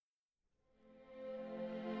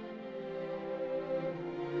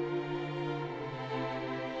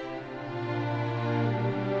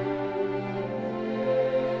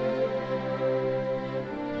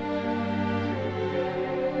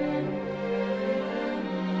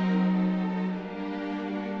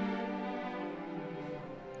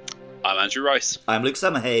Andrew Rice. I'm Luke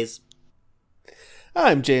Summerhays.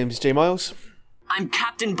 I'm James J. Miles. I'm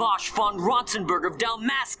Captain Bosch von Rotzenberg of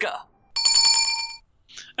Dalmasca.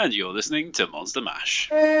 And you're listening to Monster Mash.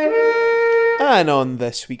 And on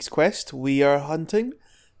this week's quest, we are hunting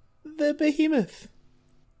the Behemoth.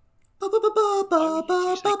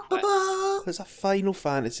 It's a Final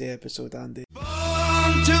Fantasy episode, Andy. Born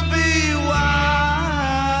to be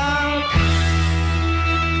wild.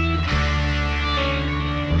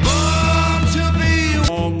 Born to be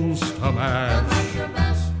Monster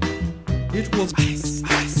Mash. It was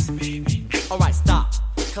ice, baby. Alright, stop,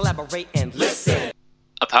 collaborate and listen.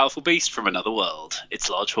 A powerful beast from another world. Its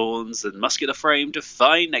large horns and muscular frame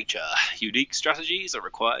defy nature. Unique strategies are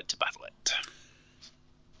required to battle it.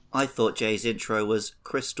 I thought Jay's intro was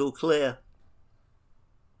crystal clear.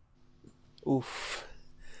 Oof.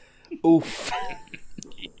 Oof.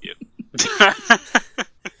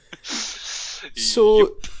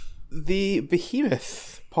 So, the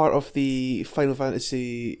Behemoth, part of the Final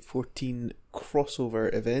Fantasy XIV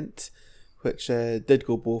crossover event, which did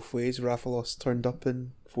go both ways. Rathalos turned up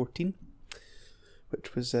in 14,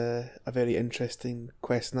 which was a very interesting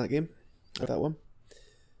quest in that game, that one.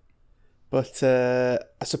 But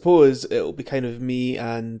I suppose it'll be kind of me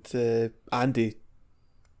and Andy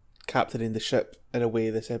captaining the ship in a way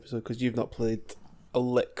this episode, because you've not played a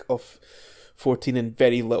lick of 14 and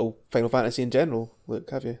very little Final Fantasy in general, Luke,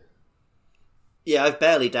 have you? Yeah, I've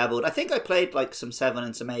barely dabbled. I think I played like some 7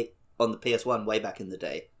 and some 8 on the PS1 way back in the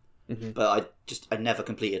day. Mm-hmm. But I never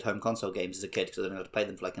completed home console games as a kid because I didn't know how to play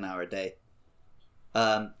them for like an hour a day.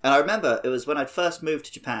 And I remember it was when I'd first moved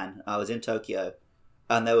to Japan. I was in Tokyo,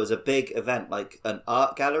 and there was a big event, like an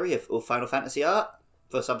art gallery of all Final Fantasy art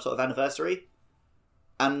for some sort of anniversary.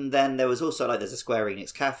 And then there was also like there's a Square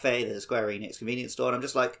Enix cafe, there's a Square Enix convenience store, and I'm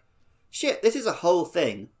just like, shit, this is a whole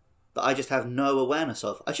thing that I just have no awareness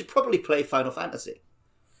of. I should probably play Final Fantasy.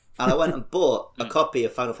 And I went and bought a copy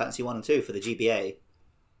of Final Fantasy 1 and 2 for the GBA.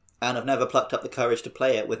 And I've never plucked up the courage to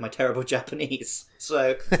play it with my terrible Japanese.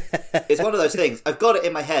 So it's one of those things. I've got it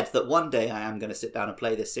in my head that one day I am going to sit down and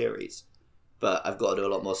play this series. But I've got to do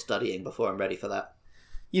a lot more studying before I'm ready for that.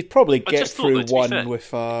 You'd probably get through one with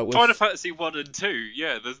Final Fantasy 1 and 2,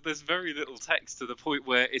 yeah, there's very little text to the point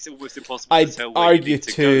where it's almost impossible to tell I'd where argue you need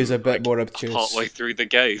to 2 go, is a bit more obtuse. Partway through the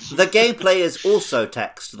game. The gameplay is also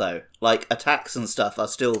text, though. Like, attacks and stuff are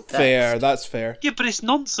still text. Fair, that's fair. Yeah, but it's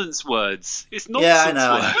nonsense words. It's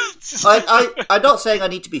nonsense words. I'm not saying I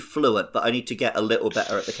need to be fluent, but I need to get a little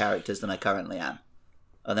better at the characters than I currently am.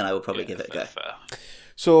 And then I will probably give it a go. Fair.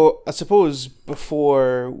 So, I suppose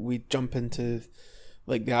before we jump into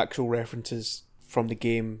like the actual references from the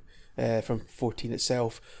game, from 14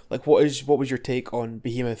 itself, like what was your take on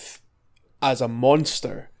Behemoth as a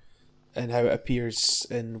monster and how it appears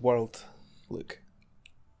in World, Luke?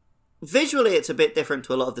 Visually, it's a bit different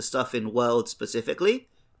to a lot of the stuff in World specifically,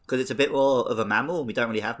 because it's a bit more of a mammal, and we don't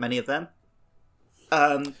really have many of them.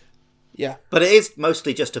 Yeah. But it is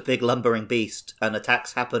mostly just a big lumbering beast, and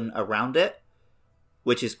attacks happen around it,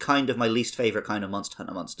 which is kind of my least favourite kind of Monster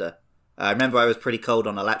Hunter monster. I remember I was pretty cold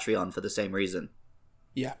on Alatreon for the same reason.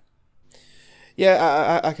 Yeah.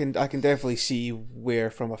 Yeah, I can definitely see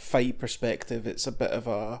where, from a fight perspective, it's a bit of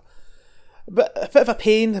a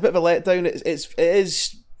pain, a bit of a letdown. It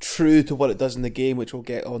is true to what it does in the game, which we'll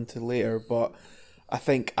get onto later. But I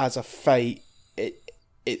think as a fight,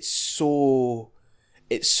 it's so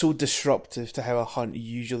disruptive to how a hunt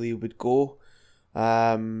usually would go.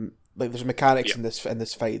 Like there's mechanics in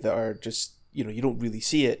this fight that are just, you don't really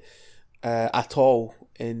see it at all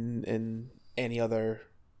in any other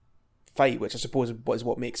fight, which I suppose is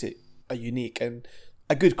what makes it a unique and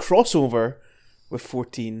a good crossover with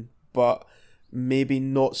 14, but maybe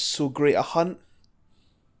not so great a hunt.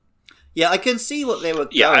 Yeah, I can see what they were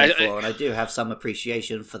going for, and I do have some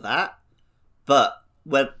appreciation for that. But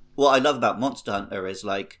what I love about Monster Hunter is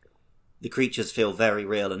like the creatures feel very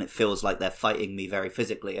real, and it feels like they're fighting me very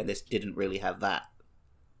physically, and this didn't really have that.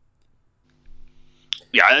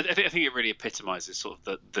 Yeah, I think it really epitomises sort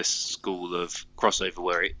of this school of crossover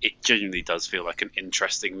where it genuinely does feel like an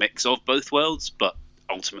interesting mix of both worlds, but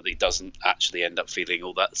ultimately doesn't actually end up feeling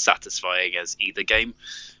all that satisfying as either game,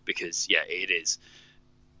 because, yeah, it is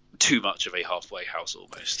too much of a halfway house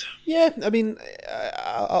almost. Yeah, I mean,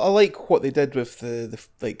 I like what they did with the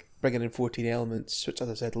like bringing in 14 elements, which, as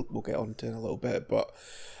I said, we'll get on to in a little bit, but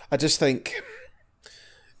I just think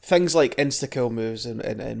things like insta-kill moves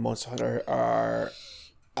in Monster Hunter are...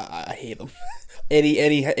 I hate them.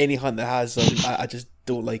 any hunt that has them, I just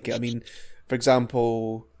don't like it. I mean, for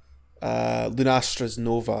example, Lunastra's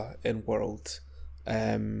Nova in World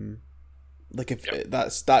Like if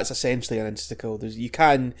that's essentially an insta-kill. You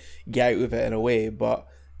can get out of it in a way, but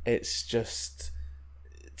it's just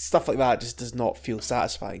stuff like that just does not feel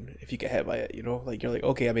satisfying if you get hit by it. You know, like you're like,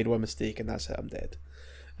 okay, I made one mistake and that's it, I'm dead.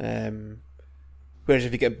 Whereas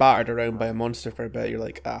if you get battered around by a monster for a bit, you're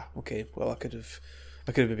like, okay, well I could have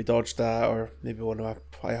maybe dodged that, or maybe one of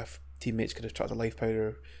my teammates could have chucked a life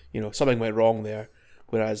powder. You know, something went wrong there.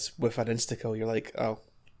 Whereas with an insta-kill, you're like, oh,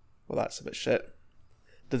 well that's a bit shit.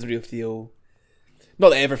 Doesn't really feel. Not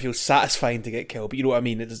that it ever feels satisfying to get killed, but you know what I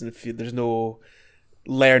mean. It doesn't feel. There's no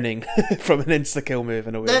learning from an insta-kill move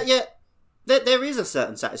in a way. There is a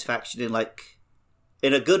certain satisfaction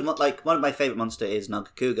in a good like one of my favourite monster is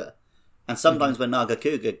Nagakuga, and sometimes when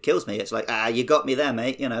Nagakuga kills me, it's like you got me there,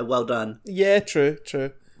 mate. You know, well done. Yeah, true.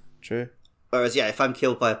 Whereas if I'm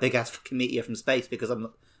killed by a big ass fucking meteor from space because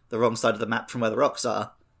I'm the wrong side of the map from where the rocks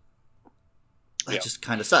are, that just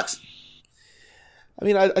kind of sucks. I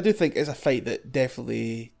mean, I do think it's a fight that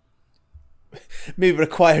definitely maybe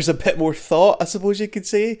requires a bit more thought, I suppose you could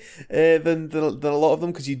say, than a lot of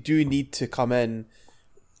them, because you do need to come in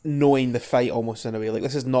knowing the fight almost in a way. Like,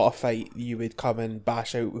 this is not a fight you would come in,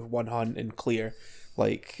 bash out with one hunt and clear.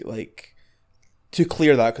 Like to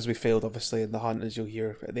clear that, because we failed, obviously, in the hunt, as you'll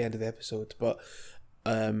hear at the end of the episode. But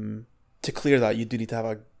to clear that, you do need to have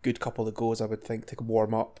a good couple of goes, I would think, to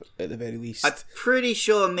warm up at the very least. I'm pretty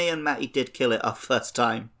sure me and Matty did kill it our first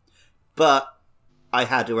time, but I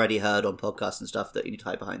had already heard on podcasts and stuff that you need to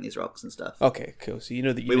hide behind these rocks and stuff. Okay, cool. So you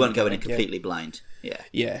know that we weren't going in completely blind. Yeah.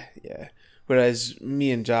 Whereas me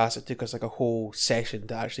and Jas, it took us like a whole session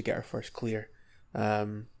to actually get our first clear.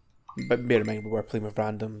 But bear in mind, we were playing with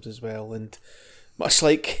randoms as well, and much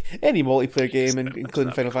like any multiplayer game,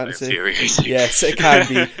 including Final Fantasy, yes, it can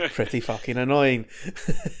be pretty fucking annoying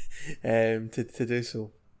to do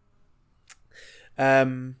so.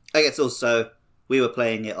 I guess also we were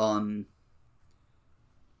playing it on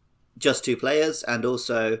just 2 players, and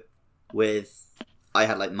also I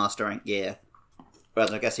had like master rank gear,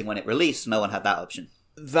 whereas I'm guessing when it released, no one had that option.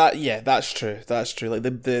 That's true. Like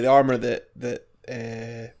the armor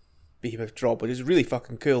that Behemoth dropped, which is really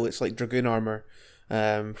fucking cool. It's like Dragoon armor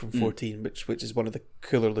from 14, which is one of the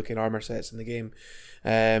cooler looking armor sets in the game.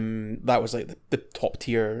 That was like the top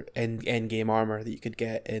tier end game armor that you could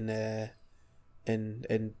get in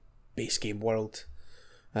base game world.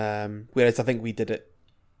 Whereas I think we did it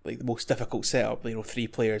like the most difficult setup, 3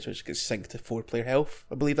 players, which gets synced to 4-player health.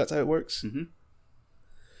 I believe that's how it works. Mm-hmm.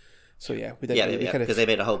 So yeah, we did. Because they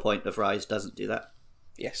made a whole point of Rise doesn't do that.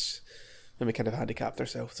 Yes, and we kind of handicapped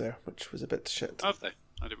ourselves there, which was a bit shit. Have they?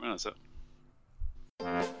 I didn't realise that.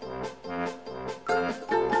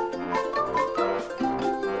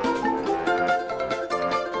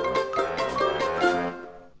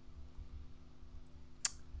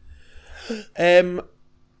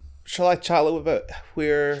 Shall I chat a little bit about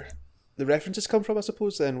where the references come from, I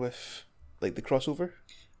suppose, then, with like the crossover?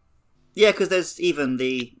 Yeah, because there's even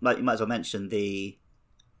you might as well mention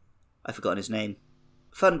I've forgotten his name.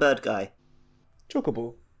 Fun bird guy.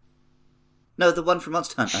 Chocobo. No, the one from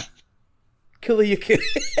Monster Hunter. Kulu-Ya-Ku.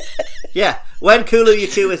 Yeah, when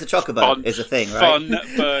Kulu-Ya-Ku is a chocobo is a thing, right? Fun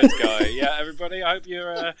bird guy. Yeah, everybody, I hope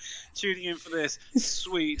you're tuning in for this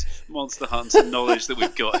sweet Monster Hunter knowledge that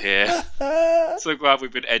we've got here. So glad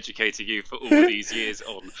we've been educating you for all these years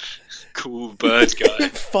on cool bird guy.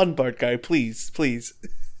 Fun bird guy, please.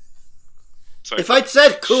 Sorry, if I'd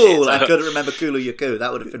said cool, I couldn't remember Kulu-Ya-Ku.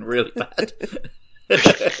 That would have been really bad.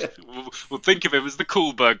 We'll think of him as the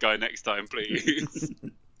cool bird guy next time, please.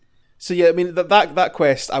 So yeah, I mean that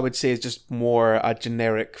quest I would say is just more a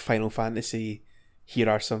generic Final Fantasy. Here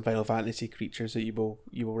are some Final Fantasy creatures that you will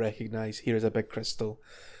recognize. Here is a big crystal.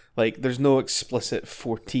 Like, there's no explicit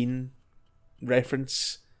 14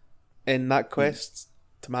 reference in that quest.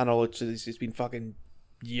 To my knowledge, it's been fucking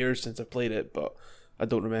years since I've played it, but I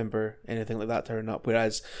don't remember anything like that turning up.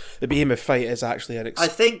 Whereas the Behemoth fight is actually I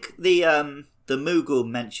think the Moogle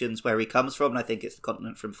mentions where he comes from, and I think it's the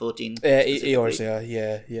continent from 14.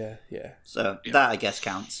 Eorzea, yeah. So that, I guess,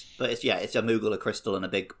 counts. But it's a Moogle, a crystal, and a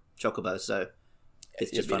big chocobo, so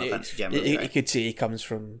it's just Final Fantasy generally, right? You could say he comes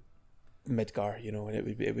from Midgar, and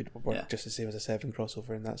it would work just the same as a 7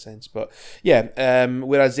 crossover in that sense. But yeah,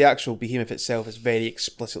 whereas the actual Behemoth itself is very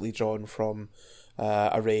explicitly drawn from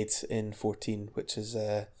a raid in 14, which is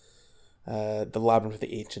the Labyrinth of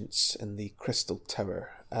the Ancients and the Crystal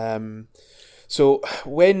Tower. So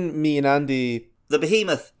when me and Andy, the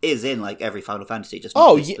Behemoth is in like every Final Fantasy. Just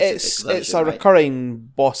it's a recurring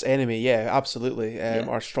boss enemy. Yeah, absolutely.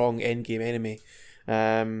 Our strong end game enemy,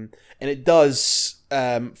 and it does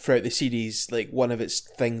throughout the series. Like, one of its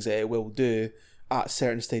things that it will do at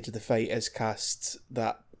certain stage of the fight is cast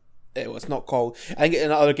that it's not called. I think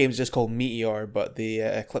in other games it's just called Meteor, but the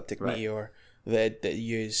Ecliptic Meteor that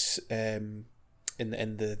you use in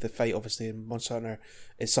the fight, obviously in Monster Hunter,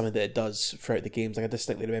 is something that it does throughout the games. Like I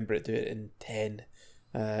distinctly remember it do it in 10,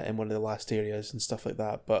 in one of the last areas and stuff like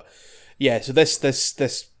that. But yeah, so this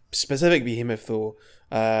specific behemoth though,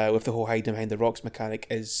 with the whole hiding behind the rocks mechanic,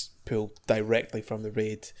 is pulled directly from the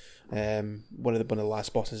raid. One of the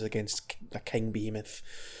last bosses against a king behemoth.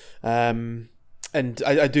 And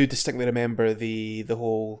I do distinctly remember the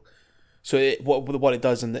whole. So what it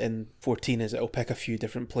does in 14 is it'll pick a few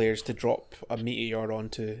different players to drop a meteor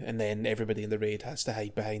onto, and then everybody in the raid has to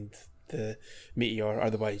hide behind the meteor,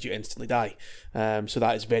 otherwise you instantly die. So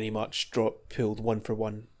that is very much pulled one for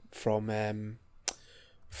one from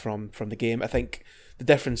the game. I think the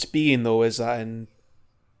difference being though is that in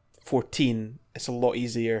 14 it's a lot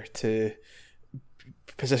easier to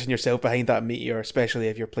position yourself behind that meteor, especially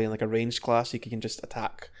if you're playing like a ranged class. You can just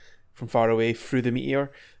attack from far away through the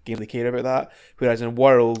meteor. Game really care about that. Whereas in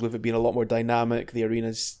World, with it being a lot more dynamic, the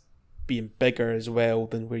arenas being bigger as well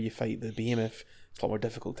than where you fight the behemoth, it's a lot more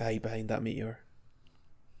difficult to hide behind that meteor.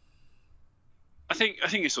 I think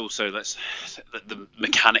it's also the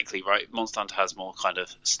mechanically, right. Monster Hunter has more kind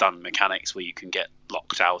of stun mechanics where you can get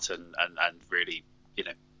locked out and really,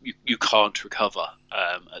 you can't recover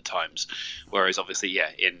at times. Whereas obviously,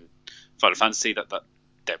 in Final Fantasy that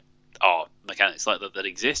there are mechanics like that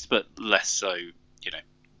exist, but less so,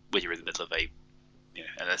 when you're in the middle of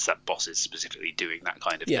unless that boss is specifically doing that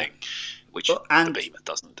kind of thing, which the Behemoth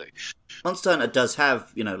doesn't do. Monster Hunter does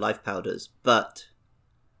have, life powders, but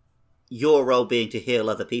your role being to heal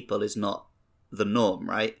other people is not the norm,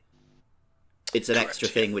 right? It's an extra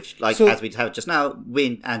thing which, as we have just now, we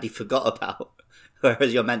and Andy forgot about.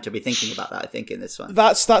 Whereas you're meant to be thinking about that, I think, in this one.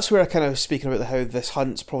 That's where I kind of speaking about how this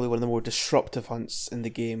hunt's probably one of the more disruptive hunts in the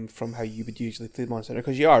game from how you would usually play Monster Hunter.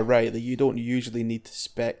 Because you are right that you don't usually need to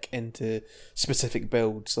spec into specific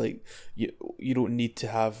builds. Like you don't need to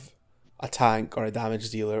have a tank or a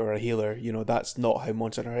damage dealer or a healer. That's not how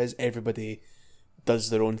Monster Hunter is. Everybody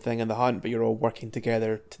does their own thing in the hunt, but you're all working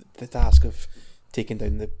together to the task of taking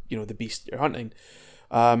down the beast you're hunting.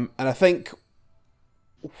 And I think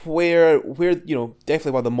where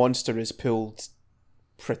definitely while the monster is pulled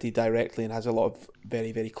pretty directly and has a lot of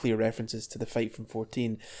very, very clear references to the fight from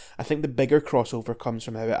 14, I think the bigger crossover comes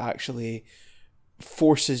from how it actually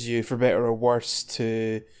forces you, for better or worse,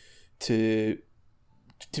 to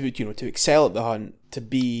excel at the hunt, to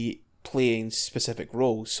be playing specific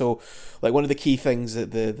roles. So like one of the key things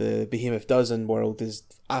that the behemoth does in World is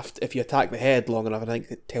if you attack the head long enough, I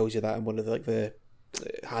think it tells you that in one of the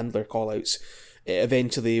handler callouts, it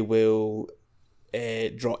eventually will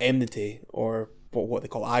draw enmity, or what they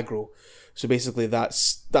call aggro. So basically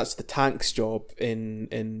that's the tank's job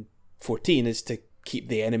in 14, is to keep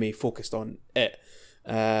the enemy focused on it.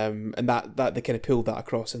 And that they kind of pulled that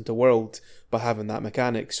across into World by having that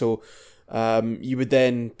mechanic. So you would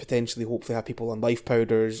then potentially hopefully have people on life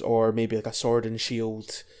powders, or maybe like a sword and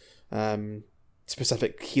shield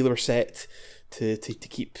specific healer set to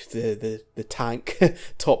keep the tank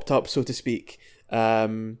topped up, so to speak,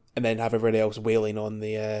 and then have everybody else wailing on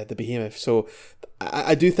the behemoth. So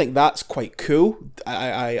I do think that's quite cool.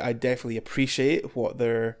 I definitely appreciate what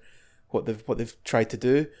they've tried to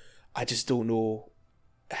do. I just don't know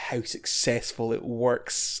how successful it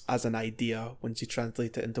works as an idea once you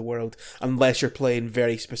translate it into World, unless you're playing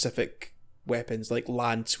very specific weapons, like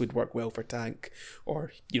lance would work well for tank,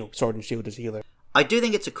 or sword and shield as healer. I do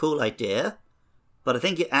think it's a cool idea, but I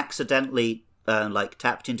think it accidentally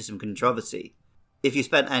tapped into some controversy. If you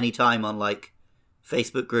spent any time on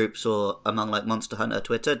Facebook groups or among Monster Hunter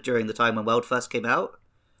Twitter during the time when World first came out,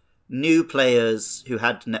 new players who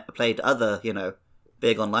had played other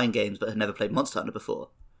big online games but had never played Monster Hunter before,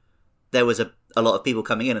 there was a lot of people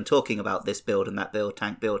coming in and talking about this build and that build,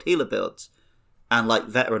 tank build, healer builds. And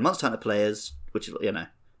veteran Monster Hunter players, which is,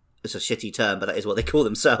 it's a shitty term, but that is what they call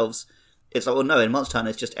themselves. It's well, no, in Monster Hunter,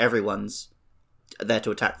 it's just everyone's there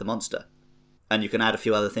to attack the monster. And you can add a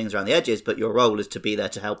few other things around the edges, but your role is to be there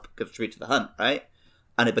to help contribute to the hunt, right?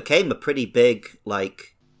 And it became a pretty big,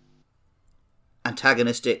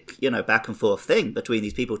 antagonistic, back and forth thing between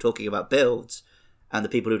these people talking about builds and the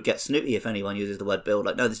people who'd get snooty if anyone uses the word build.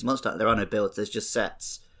 No, this is Monster Hunter, there are no builds, there's just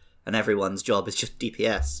sets. And everyone's job is just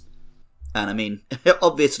DPS. And I mean,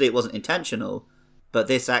 obviously it wasn't intentional, but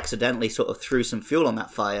this accidentally sort of threw some fuel on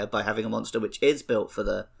that fire by having a monster which is built for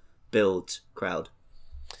the build crowd.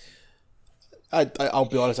 I'll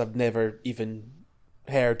be honest, I've never even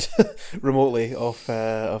heard remotely of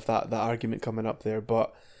that argument coming up there,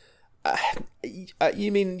 but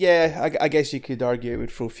You mean, yeah, I guess you could argue it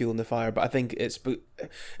would throw fuel in the fire, but I think it's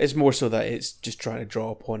more so that it's just trying to draw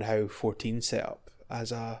upon how 14 set up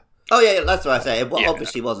as a... Oh, yeah, that's what I say. It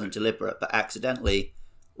obviously wasn't deliberate, but accidentally,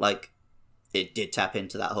 like, it did tap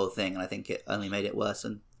into that whole thing, and I think it only made it worse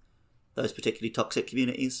in those particularly toxic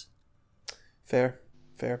communities. Fair.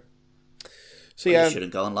 So You yeah,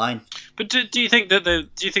 shouldn't go online. But do you think that the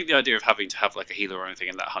idea of having to have like a healer or anything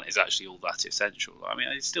in that hunt is actually all that essential? I mean,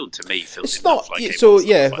 it still to me feels it's not. like So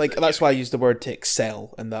yeah, like that's why I use the word to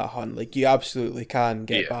excel in that hunt. Like you absolutely can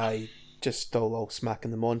get by just still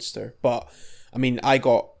smacking the monster. But I mean, I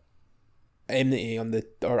got enmity or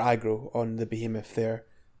aggro on the behemoth there,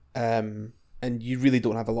 and you really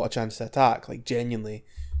don't have a lot of chance to attack. Like genuinely,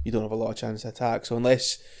 you don't have a lot of chance to attack. So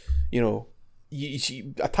unless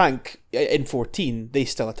a tank in 14, they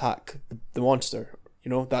still attack the monster.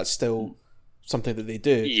 That's still something that they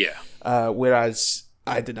do. Yeah. Whereas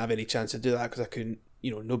I didn't have any chance to do that because I couldn't.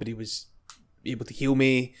 Nobody was able to heal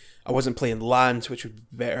me. I wasn't playing Lance, which would be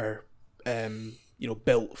better,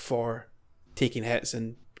 built for taking hits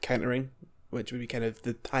and countering, which would be kind of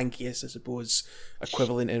the tankiest, I suppose,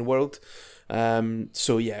 equivalent in World.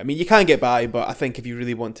 So yeah, I mean, you can get by, but I think if you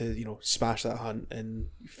really want to, smash that hunt and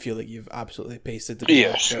feel like you've absolutely pasted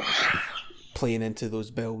the playing into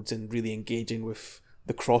those builds and really engaging with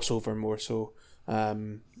the crossover more so,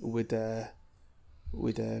 would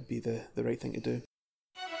be the right thing to do.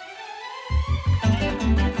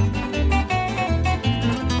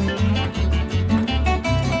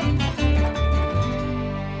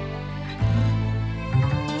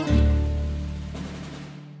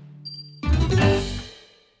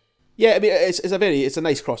 Yeah, I mean, it's a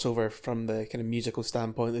nice crossover from the kind of musical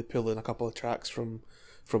standpoint. They pull in a couple of tracks from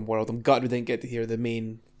World. I'm gutted we didn't get to hear the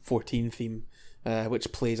main 14 theme,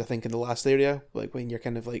 which plays, I think, in the last area, like when you're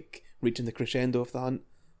kind of like reaching the crescendo of the hunt,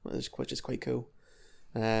 which is quite cool.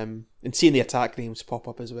 And seeing the attack names pop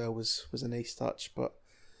up as well was a nice touch. But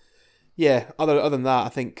yeah, other than that, I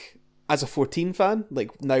think as a 14 fan,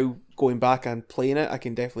 like now going back and playing it, I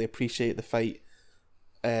can definitely appreciate the fight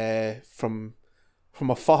from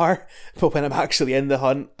afar, but when I'm actually in the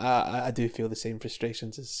hunt, I do feel the same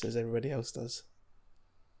frustrations as everybody else does.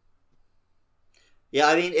 Yeah,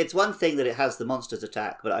 I mean, it's one thing that it has the monsters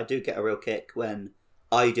attack, but I do get a real kick when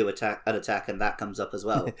I do an attack and that comes up as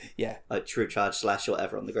well. Yeah. Like True Charge slash or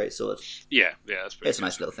whatever on the Great Sword. Yeah, that's pretty It's a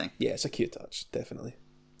nice little thing. Yeah, it's a cute touch, definitely.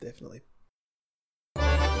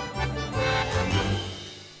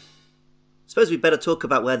 Suppose we better talk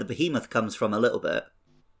about where the behemoth comes from a little bit.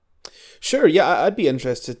 Sure, yeah, I'd be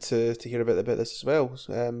interested to hear about this as well. Because,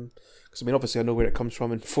 I mean, obviously I know where it comes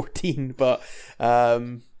from in 14, but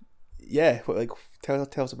yeah, tell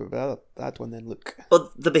us about that one then, Luke.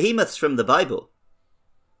 Well, the behemoth's from the Bible.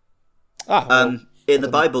 Well, in the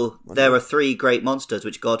Bible, there are 3 great monsters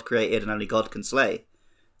which God created and only God can slay.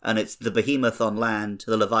 And it's the behemoth on land,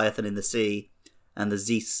 the Leviathan in the sea, and the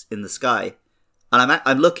Zeus in the sky. And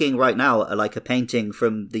I'm looking right now at like a painting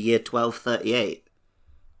from the year 1238.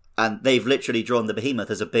 And they've literally drawn the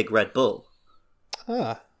behemoth as a big red bull.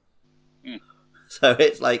 So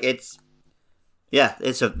it's like, this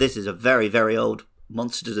is a very, very old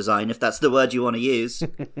monster design, if that's the word you want to use.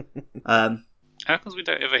 How come we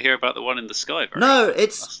don't ever hear about the one in the sky?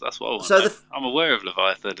 That's what I want. So I'm aware of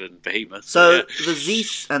Leviathan and Behemoth. So the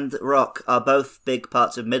Zeus and Rock are both big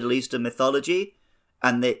parts of Middle Eastern mythology,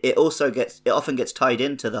 and it often gets tied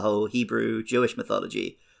into the whole Hebrew Jewish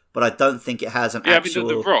mythology. But I don't think it has an actual...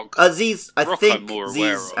 I mean, the Rock. Zeus, I think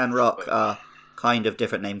Zeus and Rock are kind of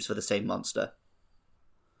different names for the same monster.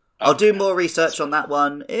 I'll do more research on that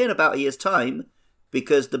one in about a year's time,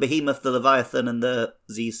 because the Behemoth, the Leviathan, and the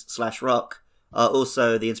Zeus/Rock are also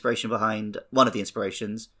one of the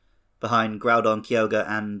inspirations behind Groudon, Kyogre,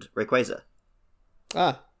 and Rayquaza.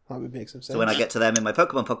 That would make some sense. So when I get to them in my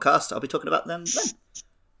Pokemon podcast, I'll be talking about them then.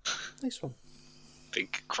 Nice one.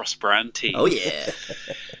 Big cross-brand team. Oh, yeah.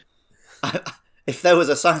 If there was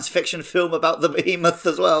a science fiction film about the behemoth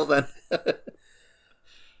as well, then...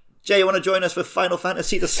 Jay, you want to join us with Final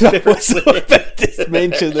Fantasy The Spirits Within?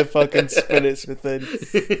 Mention the fucking Spirits Within.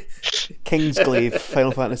 Kingsglaive,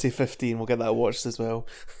 Final Fantasy 15. We'll get that watched as well.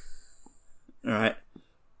 Alright.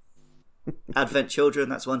 Advent Children,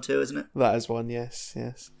 that's one too, isn't it? That is one, yes.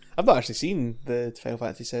 I've not actually seen the Final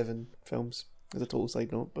Fantasy 7 films as a total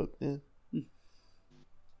side note, but yeah.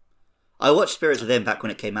 I watched Spirits Within back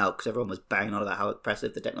when it came out because everyone was banging on about how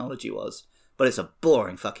impressive the technology was, but it's a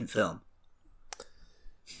boring fucking film.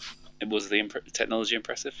 Was the technology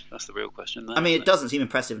impressive? That's the real question there. I mean, it doesn't seem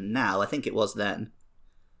impressive now. I think it was then.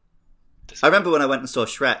 I remember when I went and saw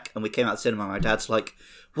Shrek and we came out of the cinema and my dad's like,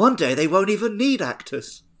 one day they won't even need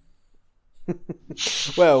actors.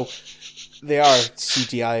 Well, they are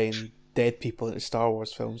CGI-ing dead people into Star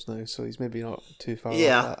Wars films now, so he's maybe not too far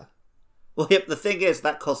Yeah. off that. Well, yep, the thing is,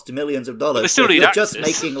 that costs millions of dollars. They still So if need you're just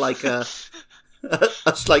actors. making like a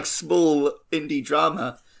like small indie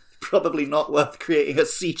drama, probably not worth creating a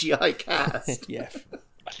CGI cast. Yeah.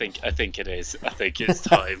 I think it is. I think it's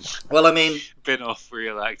time. Well, I mean, Bin off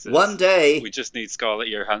real actors. one day, We just need Scarlett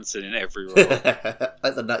Johansson in every role.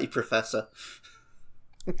 like the Nutty Professor.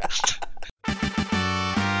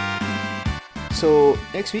 So,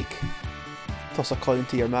 next week, toss a coin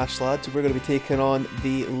to your mash, lads. We're going to be taking on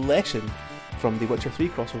the Leshen from the Witcher 3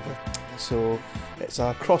 crossover. So, it's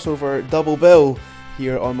a crossover double bill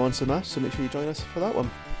here on Monster Mash, so make sure you join us for that one.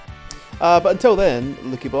 But until then,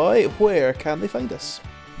 Looky Boy, where can they find us?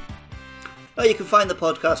 Oh, you can find the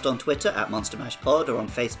podcast on Twitter at Monster Mash Pod or on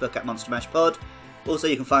Facebook at Monster Mash Pod. Also,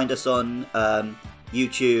 you can find us on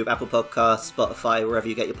YouTube, Apple Podcasts, Spotify, wherever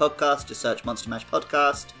you get your podcasts. Just search Monster Mash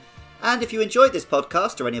Podcast. And if you enjoyed this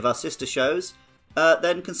podcast or any of our sister shows,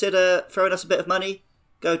 then consider throwing us a bit of money.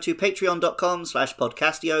 Go to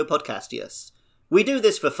patreon.com/podcastio-podcastius. We do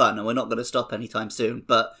this for fun, and we're not going to stop anytime soon,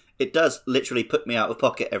 but it does literally put me out of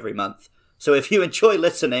pocket every month. So if you enjoy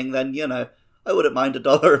listening, then, you know, I wouldn't mind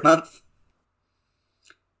 $1 a month.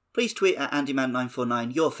 Please tweet at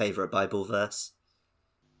Andyman949 your favourite Bible verse.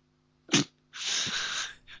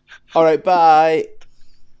 Alright, bye!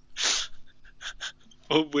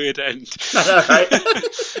 A weird end. I know, right?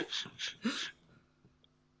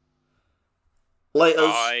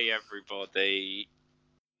 Laters. Hi, everybody.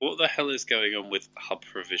 What the hell is going on with Hub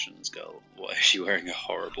Provisions Girl? Why is she wearing a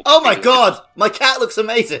horrible... Oh my pink- god! My cat looks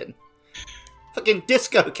amazing! Fucking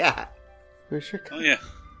disco cat! Where's your Oh, yeah.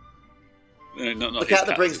 No, not The his cat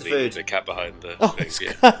that brings the food. The cat behind the Oh, thing, it's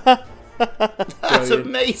yeah. That's Brilliant.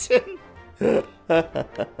 amazing!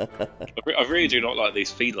 I really do not like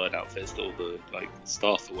these feline outfits that all the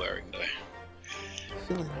staff are wearing, though.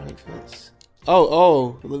 Feeling outfits.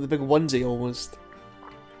 Oh, the big onesie almost.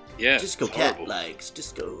 Yeah, Disco it's cat horrible. likes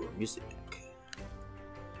disco music.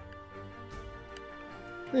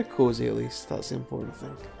 They're cozy at least, that's the important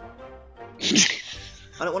thing.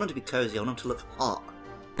 I don't want him to be cozy, I want him to look hot.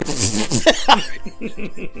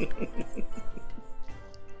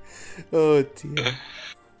 Oh dear.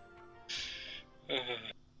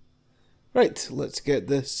 Right, let's get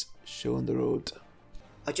this show on the road.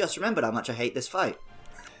 I just remembered how much I hate this fight.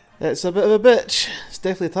 It's a bit of a bitch. It's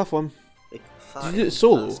definitely a tough one. Big Did you do it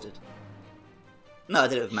solo? bastard. No, I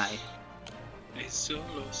did it with Matty. It's solo,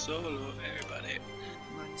 everybody.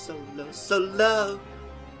 Mine solo.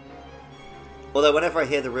 Although whenever I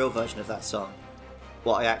hear the real version of that song,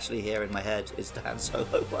 what I actually hear in my head is the Han Solo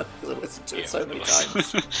one, because I've listened to it so many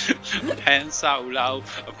times. I'm Han Solo.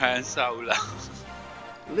 I'm Han Solo.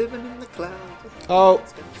 Living in the clouds. Oh,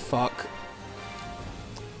 fuck.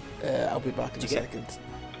 I'll be back in a Did you get- second.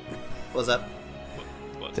 What's up?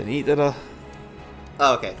 What? Didn't eat, did I?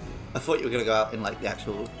 Oh, okay. I thought you were going to go out in, like, the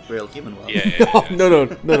actual real human world. Yeah. Oh, no.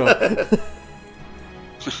 I've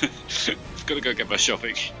got to go get my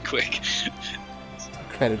shopping quick.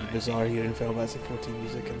 Incredibly bizarre hearing Final Fantasy 14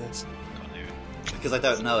 music in this. Can't do it. Because I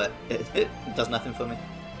don't know it. It does nothing for me.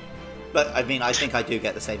 But, I mean, I think I do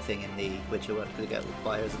get the same thing in the Witcher one, because I get all the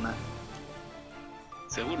choirs and that.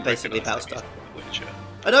 So I wouldn't Basically recognise Battlestar. the music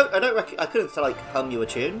from The Witcher. I couldn't, like, hum you a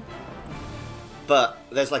tune. But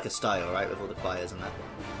there's, like, a style, right, with all the choirs and that.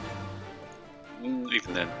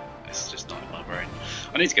 Even then, it's just not in my brain.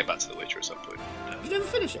 I need to get back to The Witcher at some point. You didn't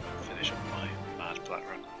finish it? Finish up my mad plat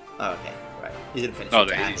run. Oh, okay, right. You didn't finish Oh it. no,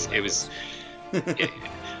 to it Annie, was. Yeah.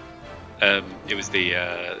 It was the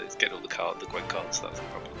it's getting all the Gwent cards. That was the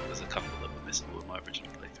problem. There's a couple that were missable in my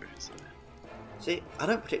original playthrough. So. See, I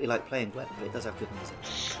don't particularly like playing Gwent, but it does have good music.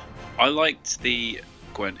 I liked the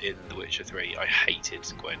Gwent in The Witcher 3. I hated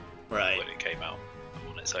Gwent Right. when it came out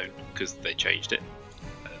on its own because they changed it.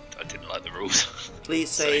 And I didn't like the rules. Please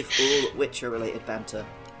save all Witcher-related banter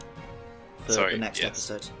for Sorry, the next yes.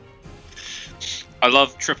 episode. I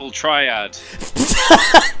love Triple Triad.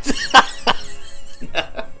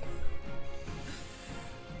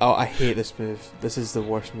 Oh, I hate this move. This is the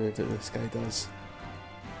worst move that this guy does.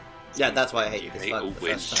 Yeah, that's why I hate You this hate hunt all the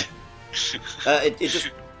wind. first time. It just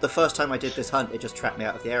the first time I did this hunt, it just trapped me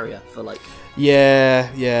out of the area for like. Yeah,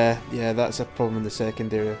 that's a problem in the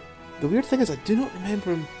second area. The weird thing is I do not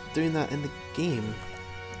remember him doing that in the game.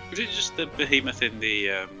 Was it just the behemoth in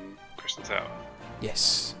the Crystal Tower?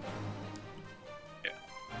 Yes. Yeah.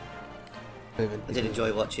 I did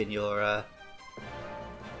enjoy watching your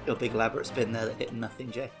big elaborate spin there that hit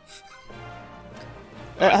nothing, Jay.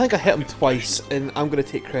 I think I hit him twice, and I'm going to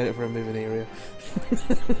take credit for a moving area.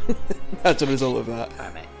 That's a result of that.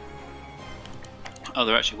 Alright, mate. Oh,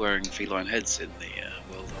 they're actually wearing feline heads in the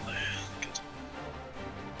world, aren't they? Good.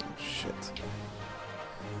 Oh, shit.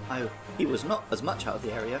 He was not as much out of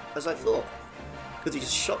the area as I thought, because he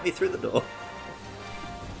just shot me through the door.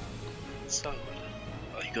 So,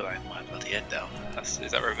 oh, you got that in my bloody head down. Is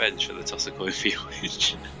that revenge for the toss a coin for your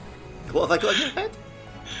age? What have I got in your head?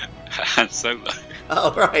 Han Solo.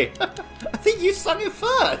 Oh, right. I think you sung it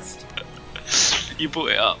first. You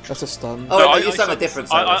brought it up. That's a stun. Oh, no, you sung a different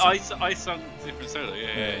solo. I sung different solo.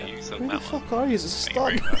 Yeah, you sung Where that the one. fuck are you? It's a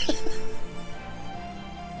stun. Thank you very much.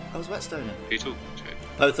 I was Whetstoning. Who you talking to?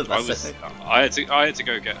 Both of us. I had to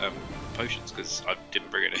go get potions because I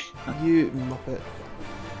didn't bring any. You muppet.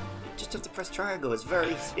 Just have to press triangle. It's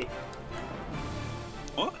very easy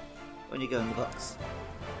What? when you go in the box.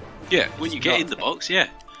 Yeah, when you get not- in the box, yeah.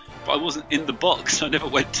 But I wasn't in the box. I never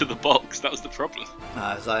went to the box. That was the problem.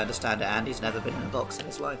 As I understand it, Andy's never been in a box in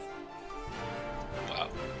his life.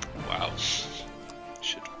 Wow.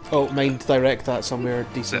 Should Oh, mind direct that somewhere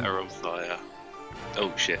set decent. her on fire.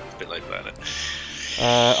 Oh shit! It's a bit late for that.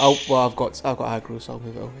 I've got aggro, so I'll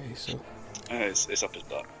move it away. So It's up his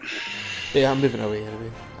butt. yeah, I'm moving away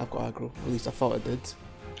anyway. I've got aggro. At least I thought I did.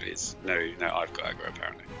 It's no. I've got aggro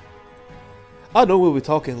apparently. I know we'll be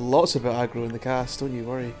talking lots about aggro in the cast. Don't you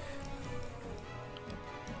worry.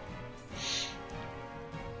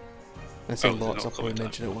 I say Oh, lots. not I'll probably comment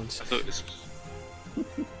mention it once. I thought it was.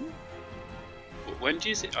 When do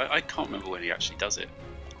you see? I can't remember when he actually does it.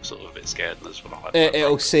 I'm sort of a bit scared, and that's when I.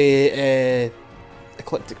 It'll say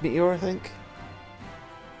ecliptic meteor, I think.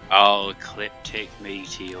 Oh, ecliptic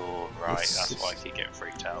meteor. Right, It's that's just- why I keep getting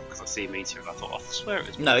freaked out because I see meteor and I thought, I swear it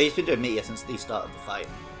was. No, he's been doing meteor since the start of the fight.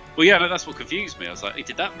 Well, yeah, no, that's what confused me. I was like, he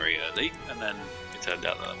did that very early, and then it turned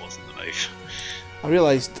out that wasn't the move. I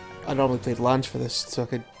realised I normally played Lange for this, so I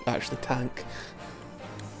could actually tank.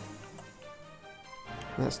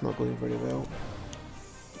 That's not going very well.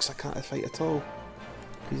 Because I can't fight at all.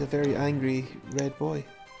 He's a very angry red boy.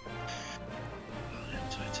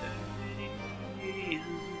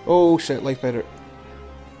 Oh shit, life better.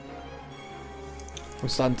 I'm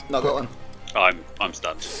stunned. Not got one. I'm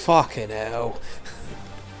stunned. Fucking hell.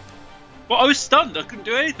 Well, I was stunned. I couldn't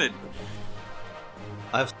do anything.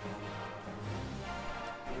 I've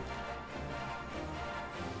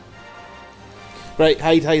Right,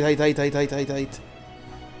 hide. I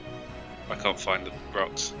can't find the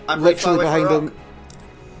rocks. I'm really far Literally away behind from him.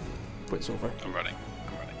 Wait, it's over. I'm running.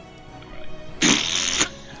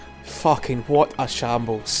 Fucking what a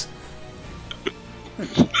shambles. I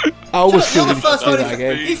always feel You're we the should first do one that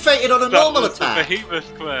again. He fainted on a That normal was attack. the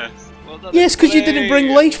behemoth quest. Well done, Yes, because you didn't bring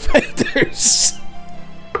Blade. life fighters.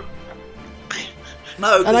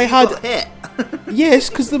 No, And I you had- got hit. Yes,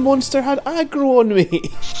 because the monster had aggro on me.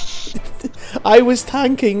 I was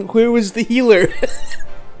tanking. Where was the healer?